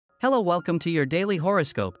Hello, welcome to your daily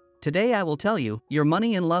horoscope. Today I will tell you your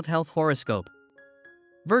money and love health horoscope.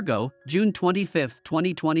 Virgo, June 25,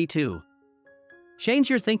 2022. Change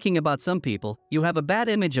your thinking about some people. You have a bad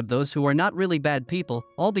image of those who are not really bad people,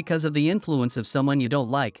 all because of the influence of someone you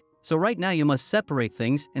don't like. So right now you must separate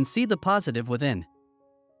things and see the positive within.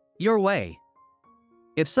 Your way.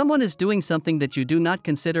 If someone is doing something that you do not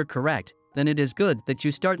consider correct, then it is good that you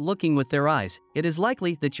start looking with their eyes. It is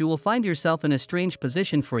likely that you will find yourself in a strange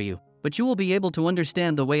position for you, but you will be able to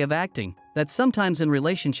understand the way of acting that sometimes in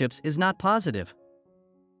relationships is not positive.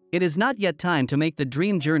 It is not yet time to make the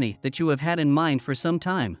dream journey that you have had in mind for some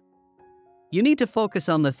time. You need to focus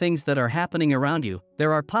on the things that are happening around you.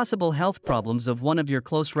 There are possible health problems of one of your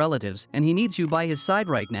close relatives and he needs you by his side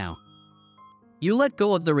right now. You let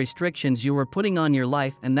go of the restrictions you were putting on your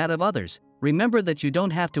life and that of others. Remember that you don't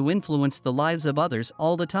have to influence the lives of others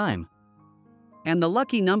all the time. And the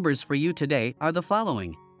lucky numbers for you today are the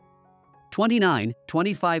following: 29,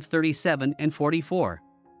 25, 37, and 44.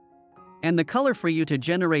 And the color for you to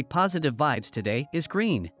generate positive vibes today is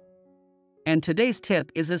green. And today's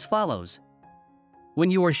tip is as follows. When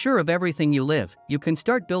you are sure of everything you live, you can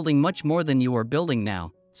start building much more than you are building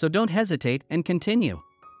now, so don't hesitate and continue.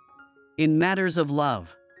 In matters of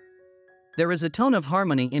love, there is a tone of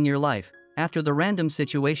harmony in your life after the random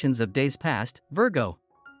situations of days past, Virgo.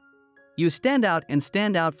 You stand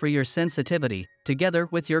out for your sensitivity, together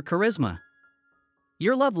with your charisma.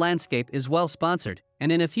 Your love landscape is well sponsored,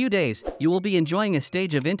 and in a few days, you will be enjoying a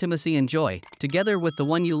stage of intimacy and joy, together with the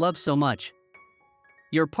one you love so much.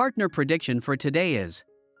 Your partner prediction for today is: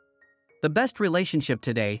 the best relationship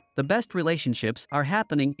today. The best relationships are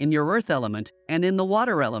happening in your earth element and in the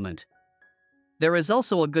water element. There is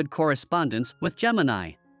also a good correspondence with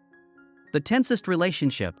Gemini. The tensest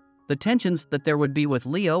relationship, the tensions that there would be with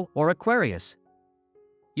Leo or Aquarius.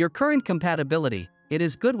 Your current compatibility, it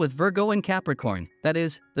is good with Virgo and Capricorn, that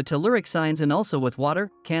is, the telluric signs, and also with Water,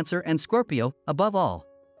 Cancer and Scorpio, above all.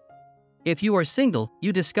 If you are single,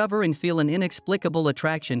 you discover and feel an inexplicable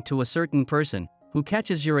attraction to a certain person, who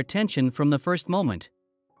catches your attention from the first moment.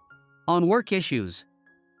 On work issues,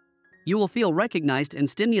 you will feel recognized and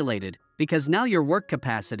stimulated, because now your work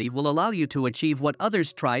capacity will allow you to achieve what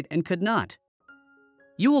others tried and could not.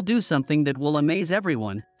 You will do something that will amaze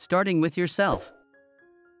everyone, starting with yourself.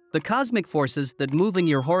 The cosmic forces that move in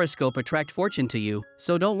your horoscope attract fortune to you,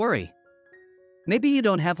 so don't worry. Maybe you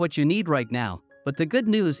don't have what you need right now, but the good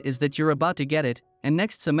news is that you're about to get it, and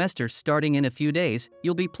next semester, starting in a few days,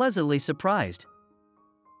 you'll be pleasantly surprised.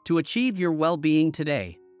 To achieve your well-being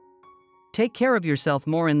today, take care of yourself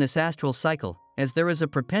more in this astral cycle, as there is a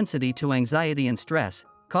propensity to anxiety and stress,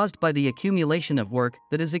 caused by the accumulation of work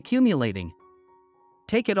that is accumulating.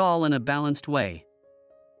 Take it all in a balanced way.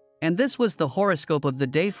 And this was the horoscope of the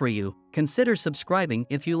day for you. Consider subscribing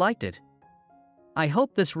if you liked it. I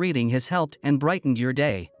hope this reading has helped and brightened your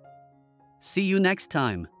day. See you next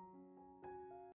time.